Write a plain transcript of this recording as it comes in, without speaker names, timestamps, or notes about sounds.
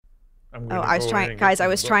I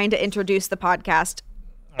was trying to introduce the podcast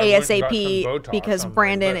ASAP because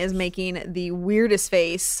Brandon is making the weirdest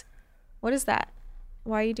face. What is that?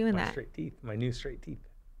 Why are you doing that? Straight teeth. My new straight teeth.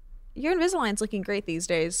 Your Invisalign's looking great these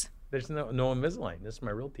days. There's no Invisalign. This is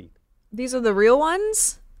my real teeth. These are the real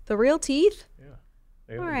ones? The real teeth?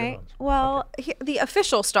 Yeah. All right. Well, the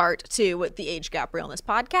official start to the Age Gap Realness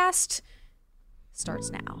podcast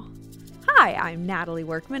starts now. Hi, I'm Natalie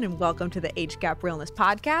Workman, and welcome to the Age Gap Realness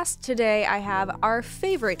podcast. Today, I have our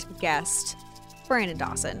favorite guest, Brandon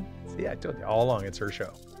Dawson. See, I told you all along it's her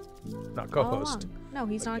show, not co-host. No,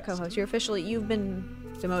 he's not a co-host. You've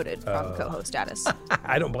been demoted from co-host status.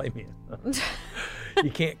 I don't blame you.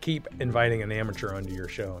 You can't keep inviting an amateur onto your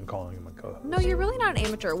show and calling him a co-host. No, you're really not an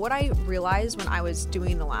amateur. What I realized when I was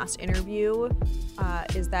doing the last interview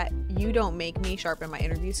is that you don't make me sharpen my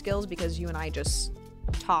interview skills because you and I just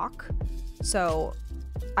talk. So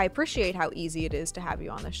I appreciate how easy it is to have you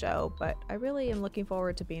on the show, but I really am looking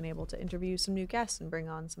forward to being able to interview some new guests and bring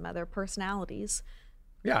on some other personalities.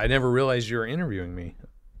 Yeah, I never realized you were interviewing me.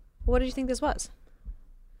 What did you think this was?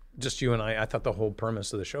 Just you and I. I thought the whole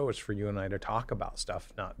premise of the show was for you and I to talk about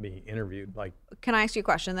stuff, not be interviewed. Can I ask you a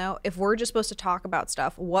question, though? If we're just supposed to talk about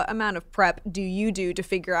stuff, what amount of prep do you do to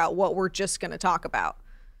figure out what we're just going to talk about?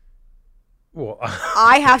 Well,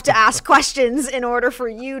 I have to ask questions in order for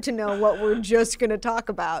you to know what we're just going to talk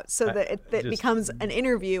about, so that it becomes an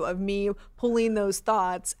interview of me pulling those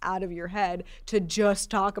thoughts out of your head to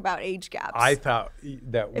just talk about age gaps. I thought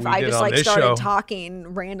that if I just started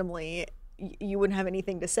talking randomly, you wouldn't have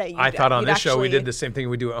anything to say. I thought on this show we did the same thing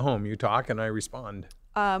we do at home. You talk and I respond.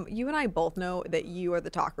 You and I both know that you are the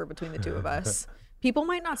talker between the two of us. People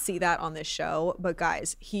might not see that on this show, but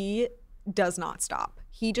guys, he does not stop.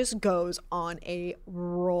 He just goes on a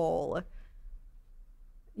roll.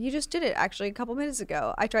 You just did it actually a couple minutes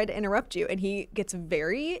ago. I tried to interrupt you and he gets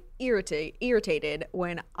very irritated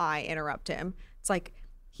when I interrupt him. It's like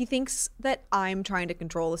he thinks that I'm trying to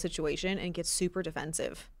control the situation and gets super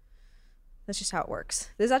defensive. That's just how it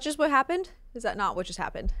works. Is that just what happened? Is that not what just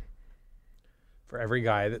happened? For every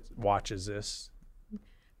guy that watches this.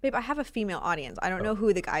 Babe, I have a female audience. I don't know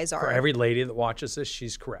who the guys are. For every lady that watches this,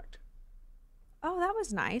 she's correct. Oh, that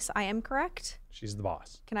was nice. I am correct. She's the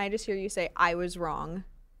boss. Can I just hear you say, I was wrong?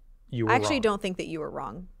 You were I actually wrong. don't think that you were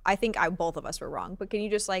wrong. I think both of us were wrong. But can you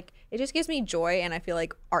just it just gives me joy, and I feel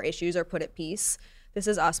like our issues are put at peace. This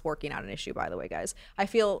is us working out an issue, by the way, guys. I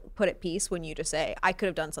feel put at peace when you just say, I could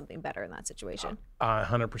have done something better in that situation. I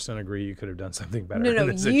 100% agree you could have done something better No, in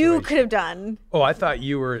that situation. you could have done. Oh, I thought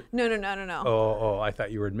you were. No. Oh, I thought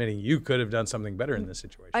you were admitting you could have done something better in this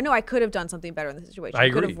situation. I know I could have done something better in this situation. I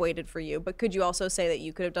agree. Could have waited for you. But could you also say that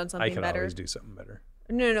you could have done something better? I can always do something better.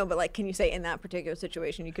 No, but can you say in that particular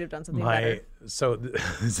situation you could have done something better? So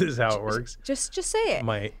this is how it works. Just say it.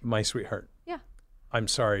 My sweetheart. Yeah. I'm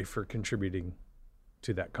sorry for contributing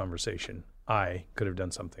to that conversation. I could have done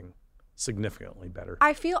something significantly better.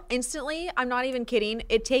 I feel instantly, I'm not even kidding,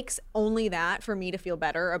 it takes only that for me to feel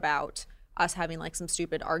better about us having some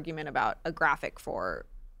stupid argument about a graphic for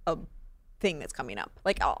a thing that's coming up.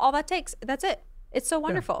 All that takes, that's it. It's so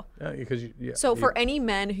wonderful. Yeah, because for any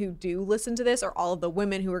men who do listen to this, or all of the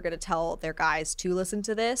women who are going to tell their guys to listen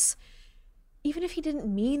to this, even if he didn't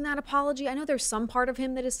mean that apology, I know there's some part of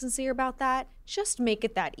him that is sincere about that. Just make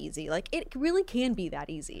it that easy. It really can be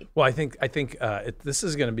that easy. Well, I think this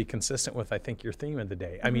is going to be consistent with, I think, your theme of the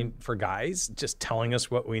day. Mm-hmm. I mean, for guys, just telling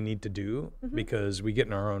us what we need to do, because we get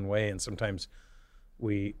in our own way and sometimes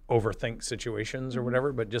we overthink situations or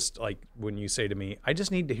whatever. But just when you say to me, I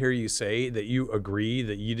just need to hear you say that you agree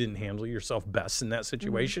that you didn't handle yourself best in that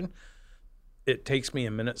situation. Mm-hmm. It takes me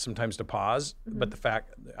a minute sometimes to pause, but the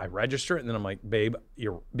fact I register it and then I'm like, babe,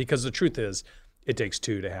 because the truth is, it takes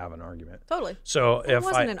two to have an argument. Totally. So it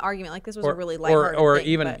wasn't an argument. This was a really lighthearted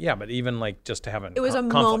thing. But even just to have it was a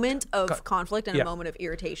moment of conflict and a moment of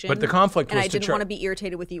irritation. But the conflict was and I didn't want to be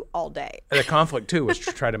irritated with you all day. The conflict too was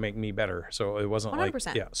to try to make me better. So it wasn't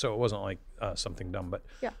 100%. So it wasn't something dumb. But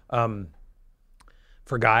yeah.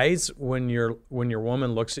 For guys, when your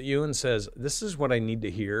woman looks at you and says, "This is what I need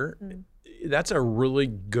to hear," that's a really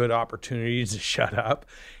good opportunity to shut up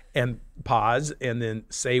and pause and then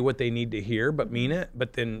say what they need to hear, but mean it,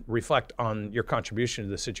 but then reflect on your contribution to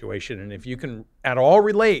the situation. And if you can at all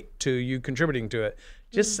relate to you contributing to it,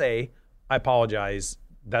 just say, I apologize.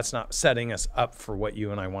 That's not setting us up for what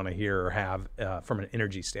you and I want to hear or have from an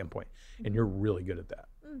energy standpoint. And you're really good at that.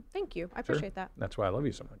 Thank you. I appreciate that. That's why I love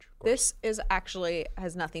you so much. This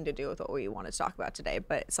has nothing to do with what we wanted to talk about today,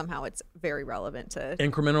 but somehow it's very relevant to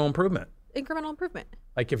incremental improvement.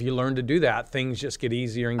 Like if you learn to do that, things just get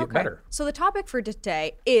easier and get better. So the topic for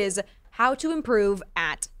today is how to improve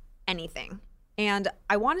at anything. And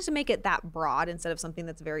I wanted to make it that broad instead of something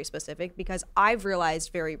that's very specific, because I've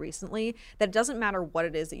realized very recently that it doesn't matter what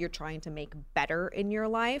it is that you're trying to make better in your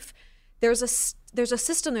life. There's a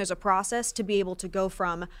system, there's a process to be able to go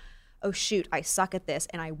from, oh shoot, I suck at this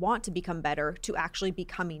and I want to become better, to actually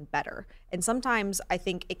becoming better. And sometimes I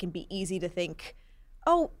think it can be easy to think,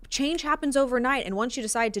 oh, change happens overnight, and once you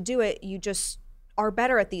decide to do it, you just are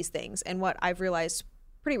better at these things. And what I've realized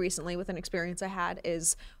pretty recently with an experience I had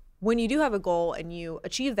is, when you do have a goal and you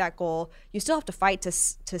achieve that goal, you still have to fight to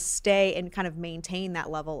stay and kind of maintain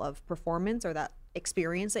that level of performance or that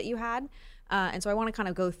experience that you had. And so I want to kind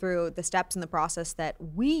of go through the steps in the process that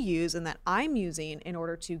we use and that I'm using in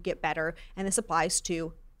order to get better. And this applies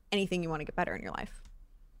to anything you want to get better in your life.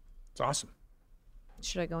 It's awesome.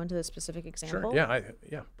 Should I go into the specific example? Sure.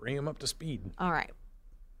 Yeah. Bring them up to speed. All right.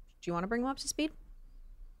 Do you want to bring them up to speed?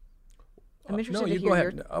 I'm interested no, to you hear go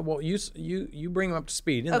ahead. Well, you bring them up to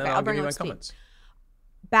speed, and Okay, then I'll I'll give bring you them my up to speed. comments.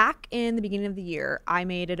 Back in the beginning of the year, I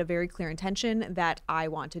made it a very clear intention that I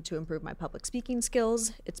wanted to improve my public speaking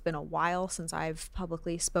skills. It's been a while since I've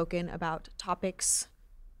publicly spoken about topics,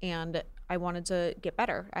 and I wanted to get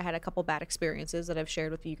better. I had a couple bad experiences that I've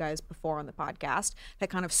shared with you guys before on the podcast that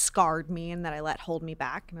kind of scarred me and that I let hold me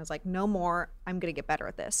back. And I was like, no more, I'm going to get better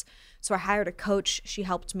at this. So I hired a coach. She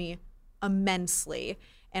helped me immensely,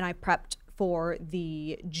 and I prepped for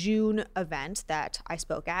the June event that I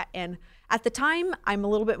spoke at. And at the time, I'm a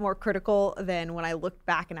little bit more critical than when I looked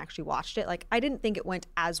back and actually watched it. Like, I didn't think it went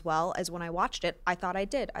as well as when I watched it. I thought I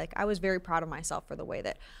did. Like, I was very proud of myself for the way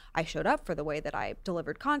that I showed up, for the way that I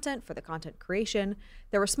delivered content, for the content creation.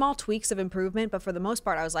 There were small tweaks of improvement, but for the most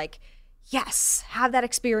part, I was like, yes, have that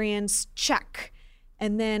experience, check.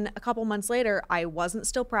 And then a couple months later, I wasn't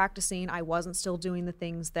still practicing. I wasn't still doing the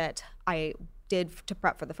things that I did to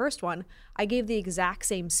prep for the first one. I gave the exact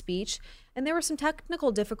same speech, and there were some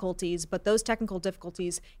technical difficulties, but those technical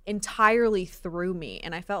difficulties entirely threw me.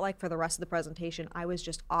 And I felt like for the rest of the presentation, I was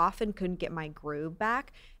just off and couldn't get my groove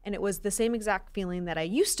back. And it was the same exact feeling that I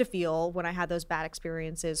used to feel when I had those bad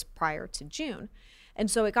experiences prior to June. And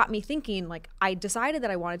so it got me thinking, like, I decided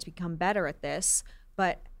that I wanted to become better at this,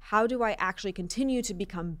 but how do I actually continue to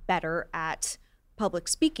become better at public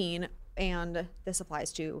speaking? And this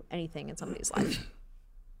applies to anything in somebody's life.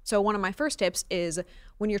 So one of my first tips is,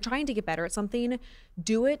 when you're trying to get better at something,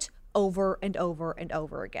 do it over and over and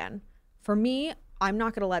over again. For me, I'm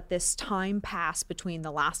not going to let this time pass between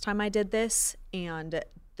the last time I did this and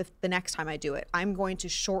the next time I do it. I'm going to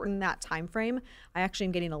shorten that time frame. I actually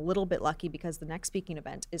am getting a little bit lucky because the next speaking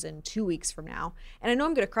event is in 2 weeks from now. And I know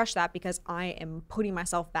I'm going to crush that because I am putting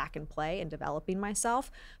myself back in play and developing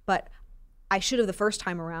myself. But I should have, the first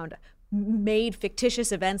time around, made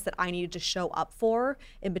fictitious events that I needed to show up for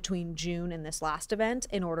in between June and this last event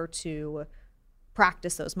in order to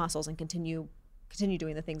practice those muscles and continue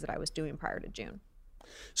doing the things that I was doing prior to June.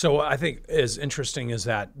 So I think is interesting is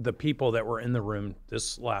that the people that were in the room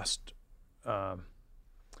this last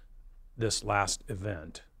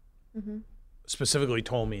event specifically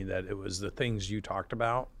told me that it was the things you talked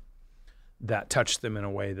about that touched them in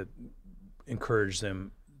a way that encouraged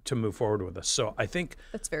them to move forward with us. So I think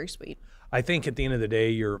that's very sweet. I think at the end of the day,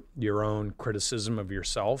 your own criticism of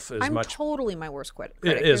yourself is I'm totally my worst critic.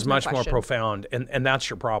 Is much more profound, and that's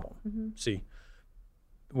your problem. See,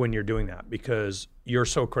 when you're doing that, because you're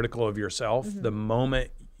so critical of yourself, the moment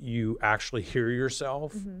you actually hear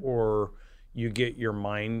yourself or you get your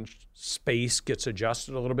mind space gets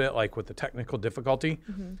adjusted a little bit, like with the technical difficulty,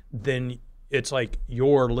 then it's like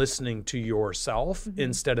you're listening to yourself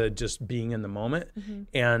instead of just being in the moment.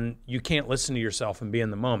 And you can't listen to yourself and be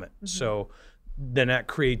in the moment. So then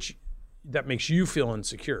that makes you feel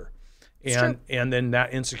insecure. And then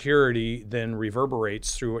that insecurity then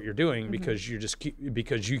reverberates through what you're doing because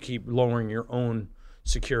you keep lowering your own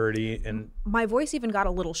security. And my voice even got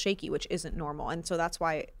a little shaky, which isn't normal. And so that's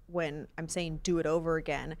why when I'm saying do it over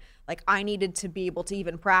again, like, I needed to be able to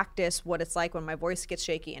even practice what it's like when my voice gets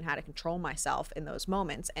shaky and how to control myself in those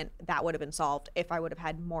moments. And that would have been solved if I would have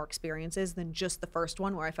had more experiences than just the first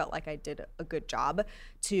one, where I felt like I did a good job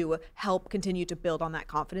to help continue to build on that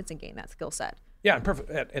confidence and gain that skill set. Yeah,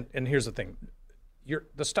 perfect. And here's the thing.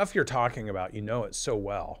 The stuff you're talking about, you know it so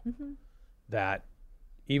well that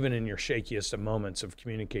even in your shakiest of moments of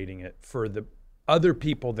communicating it, for the other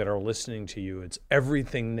people that are listening to you, it's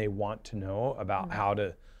everything they want to know about how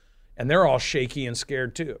to, and they're all shaky and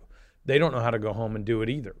scared too. They don't know how to go home and do it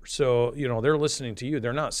either. So, they're listening to you.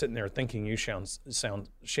 They're not sitting there thinking you sound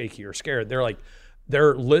shaky or scared. They're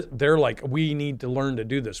like, we need to learn to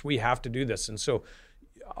do this. We have to do this. And so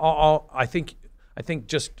I think I think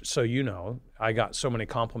just so you know, I got so many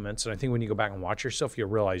compliments, and I think when you go back and watch yourself, you'll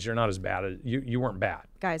realize you're not as bad as you weren't bad.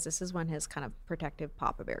 Guys, this is when his kind of protective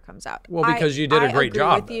Papa Bear comes out. Well, because you did a great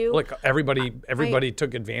job. With you. Look, everybody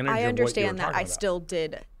took advantage of what you were talking about. I understand that I still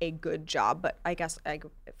did a good job, but I guess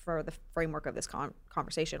for the framework of this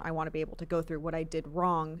conversation, I want to be able to go through what I did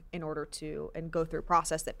wrong in order to, and go through a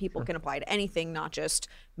process that people can apply to anything, not just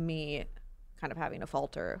me kind of having a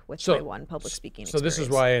falter with my one public speaking experience. So this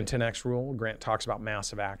is why in 10X rule, Grant talks about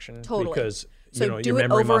massive action. Totally. Because do your it memory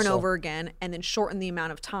over muscle, and over again, and then shorten the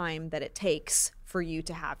amount of time that it takes for you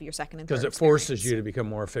to have your second and third because it forces you to become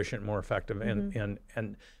more efficient, more effective,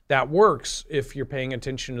 and that works if you're paying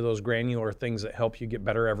attention to those granular things that help you get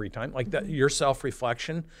better every time. Like that, your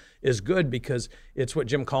self-reflection is good because it's what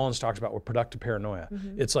Jim Collins talks about with productive paranoia.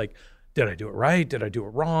 It's like, did I do it right? Did I do it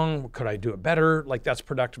wrong? Could I do it better? Like that's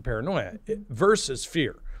productive paranoia versus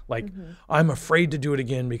fear. Like I'm afraid to do it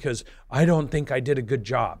again because I don't think I did a good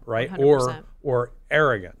job, right? 100%. Or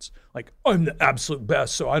arrogance. Like I'm the absolute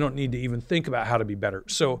best, so I don't need to even think about how to be better.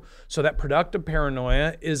 So that productive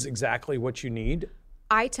paranoia is exactly what you need.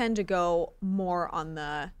 I tend to go more on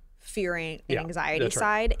the fearing and anxiety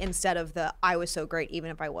side instead of the I was so great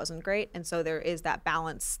even if I wasn't great. And so there is that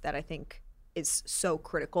balance that I think is so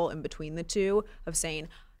critical in between the two of saying,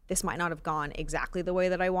 this might not have gone exactly the way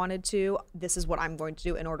that I wanted to. This is what I'm going to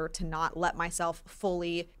do in order to not let myself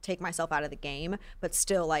fully take myself out of the game, but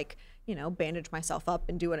still bandage myself up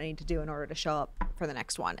and do what I need to do in order to show up for the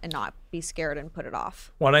next one and not be scared and put it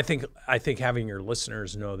off. Well, and I think having your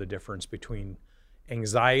listeners know the difference between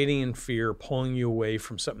anxiety and fear pulling you away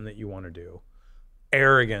from something that you want to do,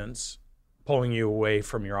 arrogance pulling you away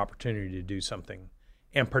from your opportunity to do something,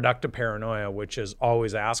 and productive paranoia, which is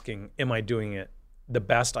always asking, am I doing it the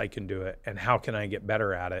best I can do it, and how can I get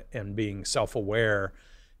better at it, and being self-aware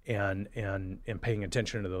and paying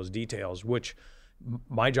attention to those details, which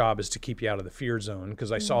my job is to keep you out of the fear zone,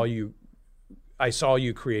 because I saw you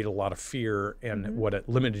create a lot of fear, and what it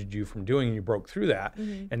limited you from doing, you broke through that.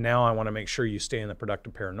 And now I want to make sure you stay in the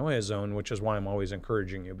productive paranoia zone, which is why I'm always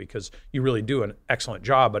encouraging you, because you really do an excellent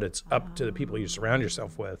job, but it's up to the people you surround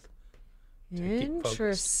yourself with.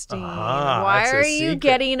 Interesting. Why are you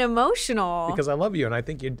getting emotional? Because I love you, and I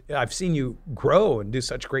think I've seen you grow and do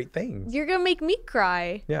such great things. You're gonna make me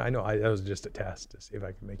cry. Yeah, I know. That was just a test to see if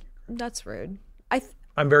I can make you cry. That's rude.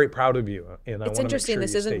 I'm very proud of you, and it's interesting.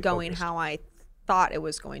 This isn't going how I thought it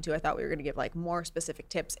was going to. I thought we were going to give like more specific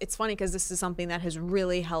tips. It's funny because this is something that has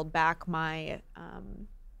really held back my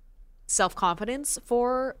self-confidence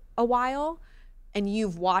for a while. And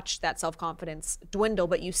you've watched that self-confidence dwindle,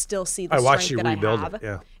 but you still see the strength that I have. It,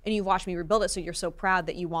 yeah. And you've watched me rebuild it, so you're so proud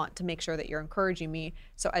that you want to make sure that you're encouraging me.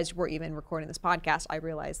 So as we're even recording this podcast, I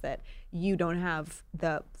realize that you don't have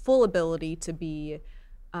the full ability to be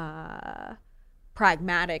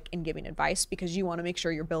pragmatic in giving advice, because you want to make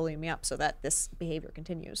sure you're building me up so that this behavior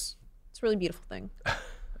continues. It's a really beautiful thing.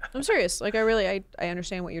 I'm serious. Like I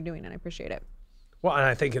understand what you're doing, and I appreciate it. Well, and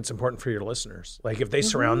I think it's important for your listeners. Like if they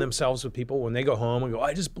surround themselves with people, when they go home and go,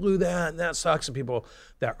 I just blew that and that sucks, and people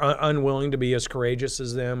that are unwilling to be as courageous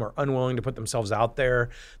as them or unwilling to put themselves out there,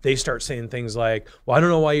 they start saying things like, well, I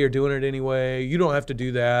don't know why you're doing it anyway. You don't have to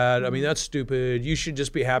do that. I mean, that's stupid. You should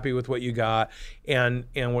just be happy with what you got. And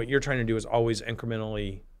what you're trying to do is always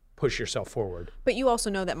incrementally push yourself forward. But you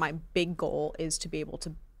also know that my big goal is to be able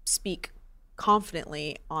to speak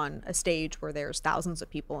confidently on a stage where there's thousands of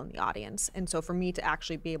people in the audience. And so for me to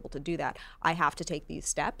actually be able to do that, I have to take these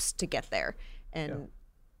steps to get there. And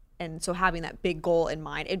so having that big goal in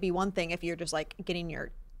mind, it'd be one thing if you're just like getting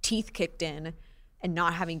your teeth kicked in and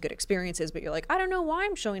not having good experiences, but you're like, I don't know why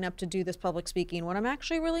I'm showing up to do this public speaking when I'm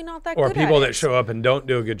actually really not that good at it. Or people that show up and don't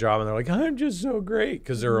do a good job and they're like, I'm just so great,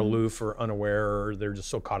 because they're aloof or unaware, or they're just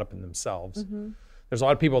so caught up in themselves. There's a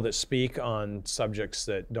lot of people that speak on subjects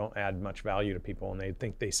that don't add much value to people, and they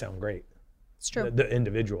think they sound great. It's true. The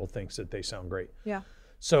individual thinks that they sound great. Yeah.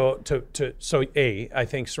 So I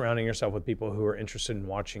think surrounding yourself with people who are interested in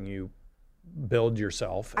watching you build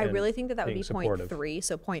yourself. I really think that would be point 3.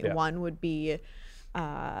 So point 1 would be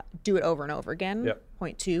do it over and over again. Yep.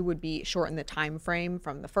 Point 2 would be shorten the time frame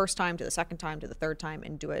from the first time to the second time to the third time,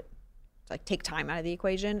 and do it. Like take time out of the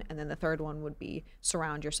equation. And then the third one would be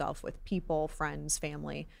surround yourself with people, friends,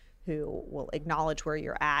 family who will acknowledge where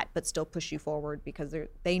you're at but still push you forward, because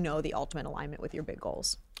they know the ultimate alignment with your big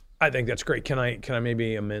goals. I think that's great. Can I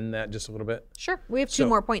maybe amend that just a little bit? Sure. We have 2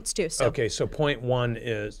 more points too. So. Okay, so point 1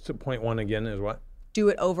 again is what? Do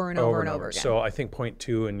it over and over and over again. So I think point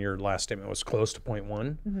 2 in your last statement was close to point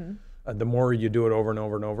 1. The more you do it over and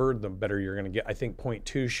over and over, the better you're going to get. I think point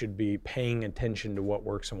 2 should be paying attention to what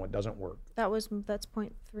works and what doesn't work. That's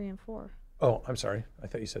point 3 and 4. Oh, I'm sorry. I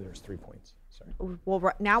thought you said there was 3 points. Sorry.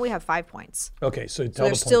 Well, now we have 5 points. Okay, so tell So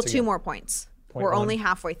there's the still points 2 again. more points. Point We're one. only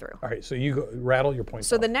halfway through. All right, so you go, rattle your points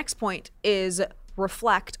So off. the next point is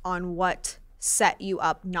reflect on what set you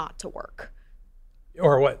up not to work.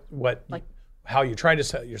 Or how you tried to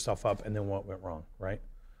set yourself up and then what went wrong, right?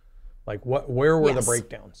 Like where were the Yes.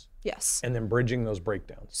 breakdowns? Yes. And then bridging those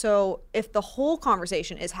breakdowns. So if the whole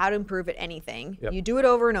conversation is how to improve at anything, Yep. you do it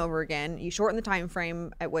over and over again. You shorten the time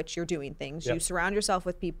frame at which you're doing things. You Yep. surround yourself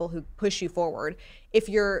with people who push you forward.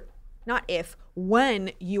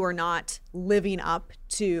 When you are not living up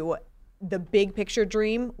to the big picture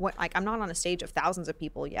dream, like I'm not on a stage of thousands of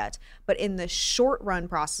people yet, but in the short run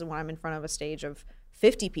process, when I'm in front of a stage of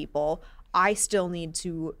 50 people, I still need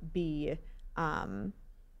to be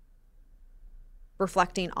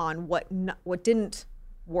reflecting on what didn't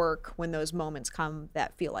work when those moments come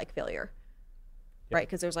that feel like failure. Right?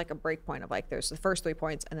 Because there's like a break point of like there's the first 3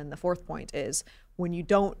 points, and then the fourth point is when you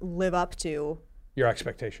don't live up to Your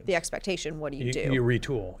expectations. the expectation, what do you do? You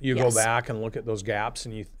retool. You Yes. go back and look at those gaps,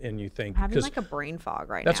 and you think. I'm having 'cause like a brain fog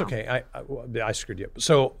right that's now. okay. I screwed you up.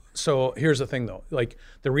 So here's the thing though. Like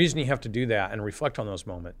the reason you have to do that and reflect on those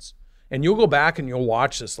moments, and you'll go back and you'll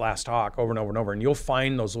watch this last talk over and over and over, and you'll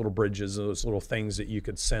find those little bridges, those little things that you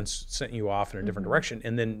could sense sent you off in a different direction.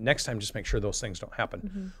 And then next time, just make sure those things don't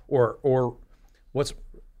happen. Or what's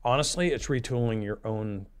honestly, it's retooling your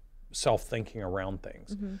own self-thinking around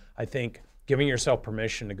things. I think giving yourself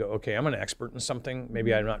permission to go, okay, I'm an expert in something.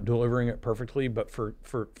 Maybe I'm not delivering it perfectly, but for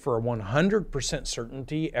 100%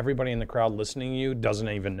 certainty, everybody in the crowd listening to you doesn't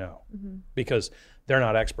even know because they're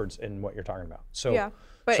not experts in what you're talking about. So Yeah.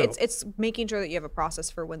 But so- it's making sure that you have a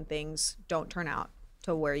process for when things don't turn out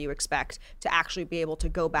to where you expect, to actually be able to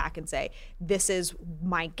go back and say, this is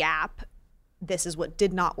my gap. This is what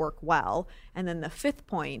did not work well. And then the fifth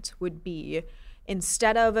point would be,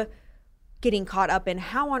 instead of getting caught up in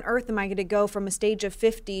how on earth am I going to go from a stage of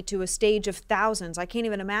 50 to a stage of thousands? I can't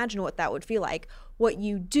even imagine what that would feel like. What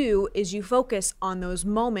you do is you focus on those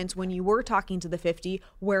moments when you were talking to the 50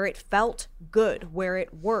 where it felt good, where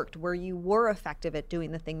it worked, where you were effective at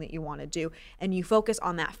doing the thing that you want to do. And you focus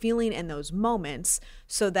on that feeling and those moments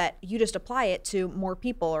so that you just apply it to more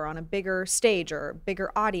people or on a bigger stage or a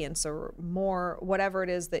bigger audience or more, whatever it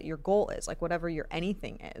is that your goal is, like whatever your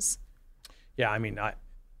anything is. yeah, I mean,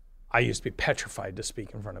 I used to be petrified to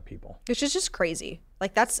speak in front of people. Which is just crazy.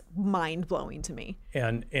 Like that's mind blowing to me.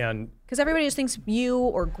 And Because everybody just thinks you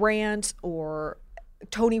or Grant or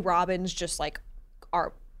Tony Robbins just like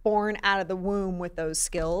are born out of the womb with those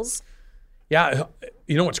skills. yeah,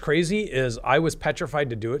 you know what's crazy is I was petrified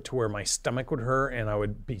to do it to where my stomach would hurt and I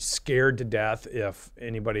would be scared to death if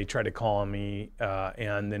anybody tried to call on me.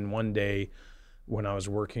 And then one day when I was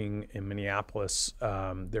working in Minneapolis,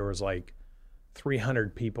 there was like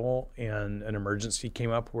 300 people and an emergency came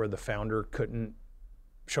up where the founder couldn't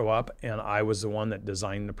show up, and I was the one that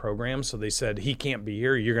designed the program. So they said, he can't be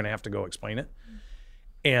here. You're going to have to go explain it.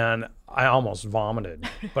 And I almost vomited,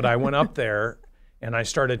 but I went up there and I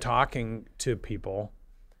started talking to people.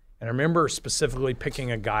 And I remember specifically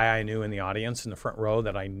picking a guy I knew in the audience in the front row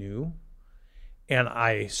that I knew. And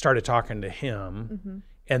I started talking to him.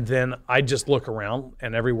 And then I just look around,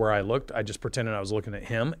 and everywhere I looked, I just pretended I was looking at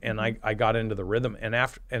him, and I got into the rhythm. And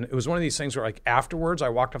it was one of these things where, like, afterwards, I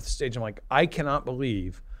walked off the stage, and I'm like, I cannot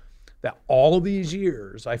believe that all these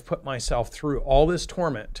years I've put myself through all this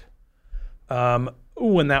torment,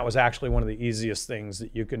 when that was actually one of the easiest things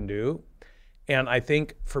that you can do. And I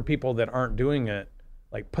think for people that aren't doing it,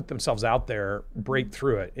 like, put themselves out there, break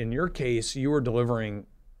through it. In your case, you were delivering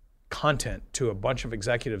content to a bunch of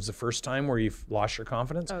executives the first time where you've lost your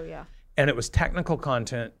confidence. Oh, yeah. And it was technical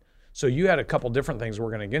content. So you had a couple different things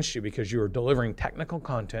working against you because you were delivering technical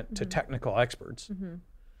content to technical experts.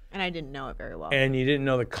 And I didn't know it very well. And you didn't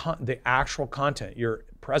know the actual content. Your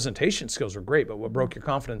presentation skills were great, but what broke your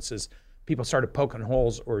confidence is people started poking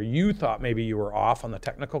holes, or you thought maybe you were off on the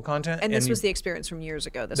technical content. And this was the experience from years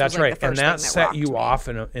ago. This That's was like right. the And first that thing set you rocked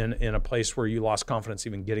me. off in a place where you lost confidence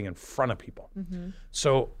even getting in front of people.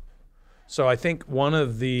 So I think one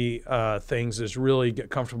of the things is really get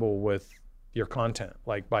comfortable with your content.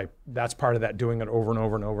 Like that's part of that, doing it over and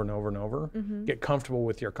over and over and over and over. Get comfortable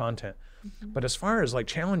with your content. But as far as like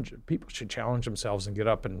people should challenge themselves and get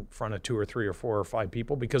up in front of 2 or 3 or 4 or 5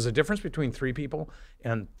 people, because the difference between 3 people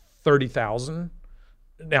and 30,000.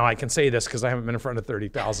 Now I can say this because I haven't been in front of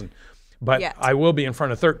 30,000, But Yet. I will be in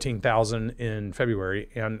front of 13,000 in February,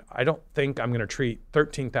 and I don't think I'm going to treat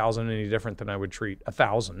 13,000 any different than I would treat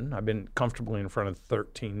 1,000. I've been comfortably in front of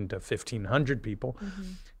 13 to 1,500 people.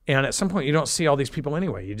 And at some point, you don't see all these people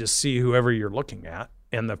anyway. You just see whoever you're looking at.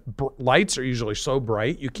 And the lights are usually so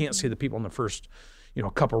bright, you can't see the people in the first,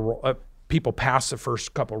 couple people past the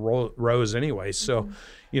first couple rows anyway. So,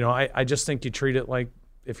 I just think you treat it like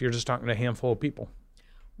if you're just talking to a handful of people.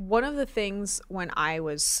 One of the things when I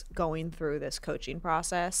was going through this coaching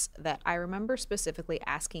process that I remember specifically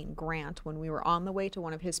asking Grant when we were on the way to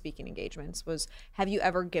one of his speaking engagements was, have you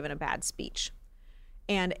ever given a bad speech?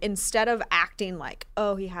 And instead of acting like,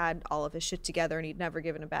 oh, he had all of his shit together and he'd never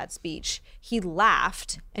given a bad speech, he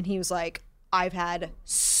laughed and he was like, I've had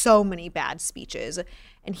so many bad speeches.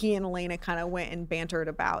 And he and Elena kind of went and bantered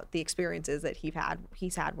about the experiences that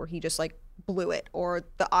he's had where he just like blew it or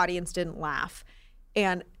the audience didn't laugh.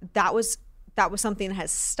 And that was something that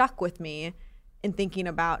has stuck with me in thinking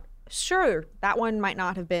about, sure, that one might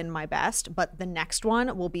not have been my best, but the next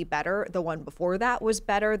one will be better. The one before that was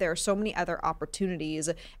better. There are so many other opportunities,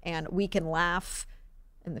 and we can laugh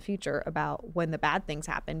in the future about when the bad things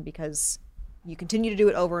happen because you continue to do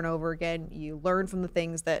it over and over again. You learn from the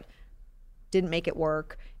things that didn't make it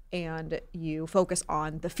work, and you focus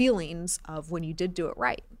on the feelings of when you did do it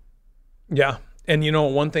right. Yeah. And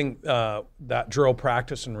one thing, that drill,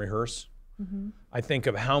 practice, and rehearse, I think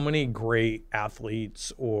of how many great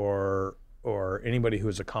athletes or anybody who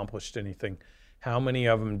has accomplished anything, how many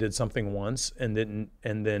of them did something once and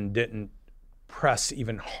then didn't press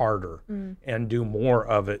even harder and do more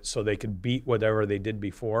of it so they could beat whatever they did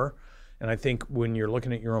before. And I think when you're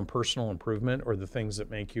looking at your own personal improvement or the things that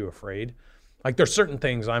make you afraid, like there's certain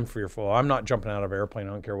things I'm fearful of. I'm not jumping out of an airplane. I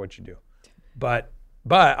don't care what you do. But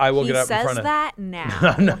I will get up in front of... He says that now.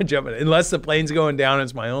 I'm not jumping. Unless the plane's going down,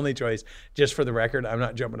 it's my only choice. Just for the record, I'm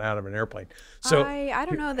not jumping out of an airplane. So I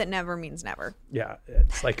don't know that never means never. Yeah,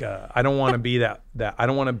 it's like I don't want to be that I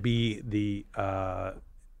don't want to be the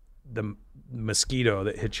mosquito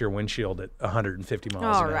that hits your windshield at 150 miles an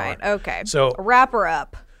hour. All right, okay. So wrap her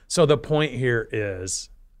up. So the point here is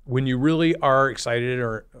when you really are excited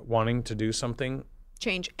or wanting to do something,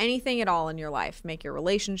 change anything at all in your life, make your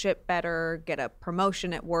relationship better, get a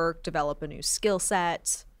promotion at work, develop a new skill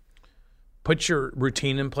set. Put your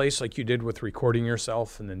routine in place like you did with recording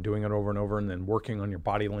yourself and then doing it over and over and then working on your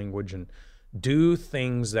body language and do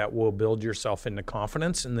things that will build yourself into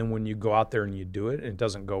confidence. And then when you go out there and you do it and it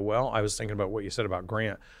doesn't go well, I was thinking about what you said about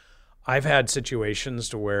Grant. I've had situations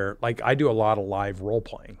to where, like, I do a lot of live role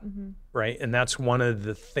playing, right? And that's one of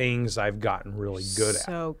the things I've gotten really good at.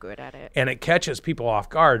 So good at it. And it catches people off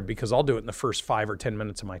guard because I'll do it in the first 5 or 10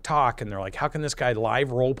 minutes of my talk, and they're like, how can this guy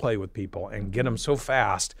live role play with people and get them so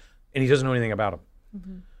fast, and he doesn't know anything about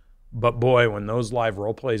them? But boy, when those live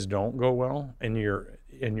role plays don't go well, and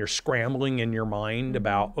you're scrambling in your mind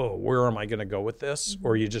about, oh, where am I going to go with this?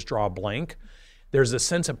 Or you just draw a blank, there's a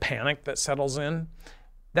sense of panic that settles in.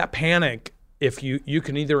 That panic, if you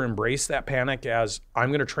can either embrace that panic as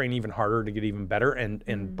I'm going to train even harder to get even better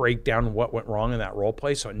and break down what went wrong in that role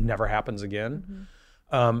play so it never happens again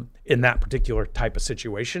in that particular type of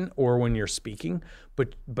situation or when you're speaking,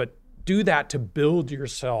 but do that to build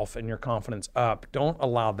yourself and your confidence up. Don't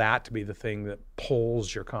allow that to be the thing that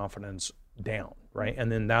pulls your confidence down, right? And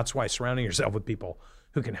then that's why surrounding yourself with people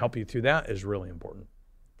who can help you through that is really important.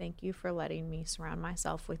 Thank you for letting me surround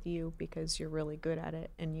myself with you because you're really good at it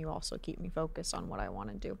and you also keep me focused on what I want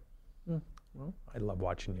to do. Well, I love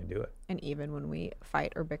watching you do it. And even when we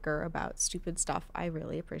fight or bicker about stupid stuff, I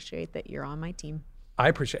really appreciate that you're on my team. I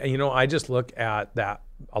appreciate, I just look at that,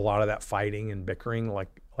 a lot of that fighting and bickering like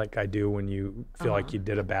I do when you feel like you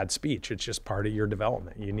did a bad speech. It's just part of your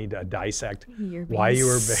development. You need to dissect why you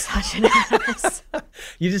were such an ass.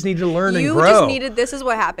 You just need to learn and grow. You just needed, this is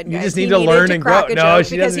what happened, guys. You just need to learn and grow. No,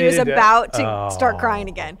 she because he was about to start crying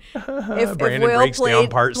again. If Will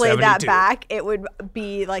played that back, it would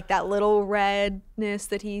be like that little redness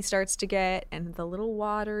that he starts to get and the little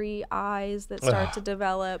watery eyes that start to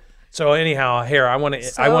develop. So anyhow, here I want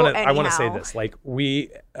to say this. Like we,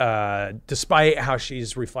 despite how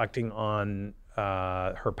she's reflecting on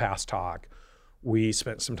her past talk, we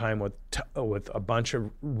spent some time with a bunch of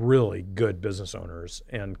really good business owners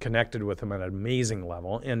and connected with them at an amazing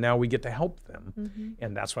level. And now we get to help them.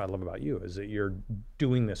 And that's what I love about you is that you're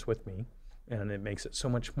doing this with me, and it makes it so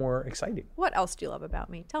much more exciting. What else do you love about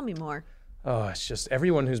me? Tell me more. Oh, it's just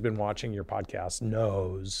everyone who's been watching your podcast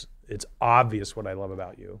knows it's obvious what I love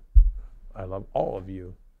about you. I love all of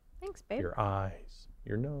you. Thanks, babe. Your eyes,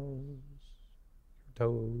 your nose, your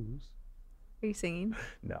toes. Are you singing?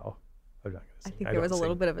 No, I'm not going to sing. I think there was a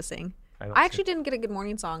little bit of a sing. I actually didn't get a good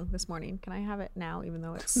morning song this morning. Can I have it now, even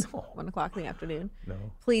though it's 1 o'clock in the afternoon? No.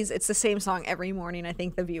 Please, it's the same song every morning. I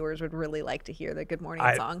think the viewers would really like to hear the good morning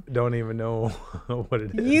song. I don't even know what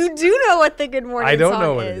it is. You do know what the good morning song is. I don't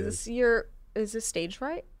know what it is. Is this stage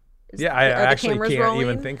right? I actually can't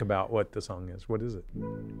even think about what the song is. What is it?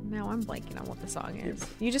 Now I'm blanking on what the song is.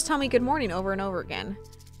 You just tell me good morning over and over again.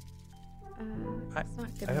 It's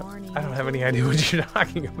not good morning. I don't have any idea what you're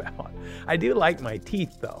talking about. I do like my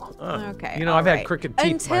teeth, though. Okay. You know, I've had crooked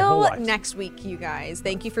teeth my whole life. Until next week, you guys.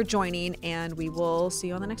 Thank you for joining, and we will see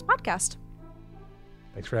you on the next podcast.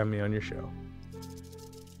 Thanks for having me on your show.